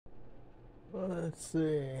Let's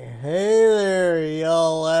see. Hey there,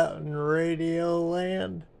 y'all out in Radio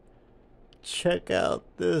Land. Check out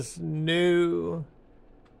this new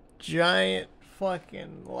giant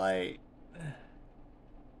fucking light.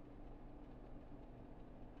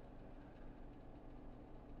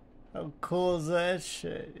 How cool is that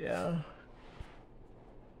shit, yeah?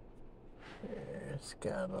 It's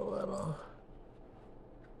got a little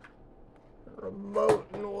remote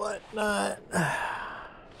and whatnot.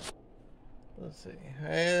 Let's see.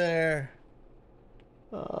 Hey there.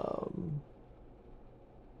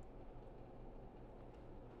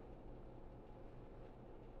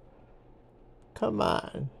 Come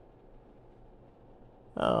on.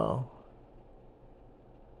 Oh.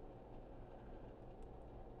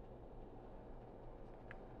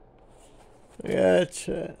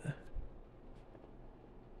 Gotcha.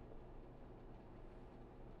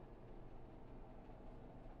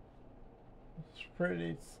 It's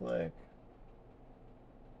pretty slick.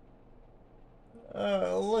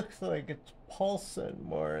 It looks like it's pulsing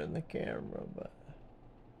more in the camera, but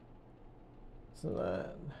it's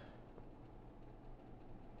not.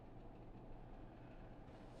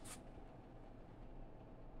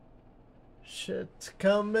 Shit's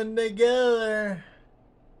coming together.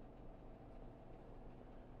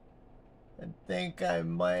 I think I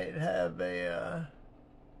might have a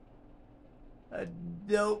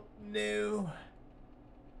dope new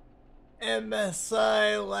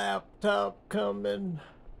MSI laptop coming.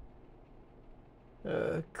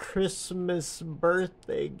 A Christmas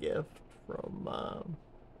birthday gift from Mom.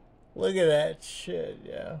 Look at that shit,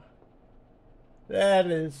 yeah. That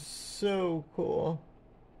is so cool.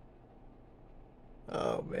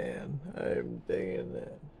 Oh man, I'm digging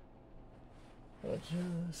that.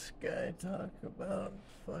 Watching this guy talk about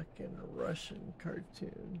fucking Russian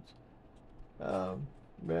cartoons.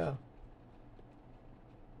 Yeah.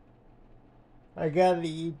 I gotta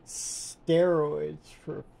eat steroids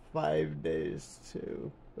for 5 days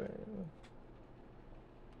too.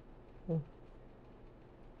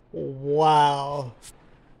 Wow.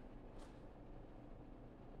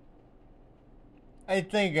 I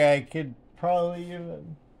think I could probably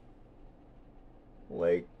even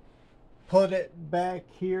like put it back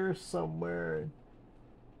here somewhere and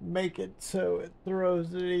make it so it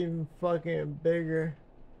throws it even fucking bigger.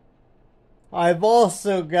 I've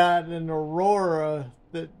also got an Aurora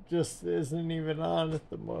that just isn't even on at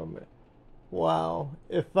the moment. Wow.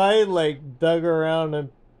 If I like dug around and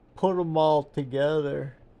put them all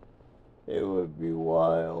together, it would be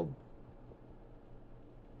wild.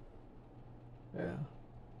 Yeah.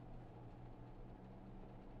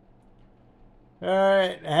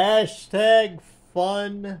 Alright, hashtag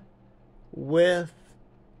fun with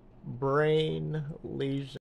brain lesion.